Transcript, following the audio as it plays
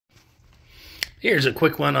Here's a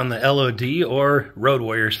quick one on the LOD or Road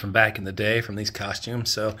Warriors from back in the day from these costumes.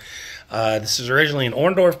 So this is originally an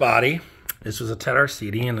Orndorff body. This was a Ted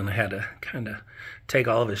Arcidi, and then I had to kind of take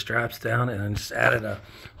all of his straps down and then just added a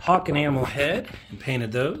hawk enamel head and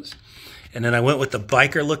painted those. And then I went with the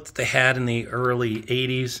biker look that they had in the early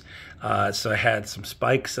 80s. So I had some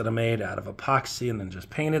spikes that I made out of epoxy and then just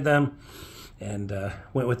painted them. And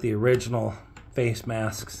went with the original face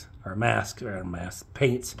masks, or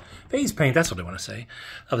paints, face paint, that's what I want to say,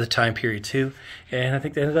 of the time period too. And I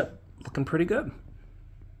think they ended up looking pretty good.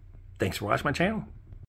 Thanks for watching my channel.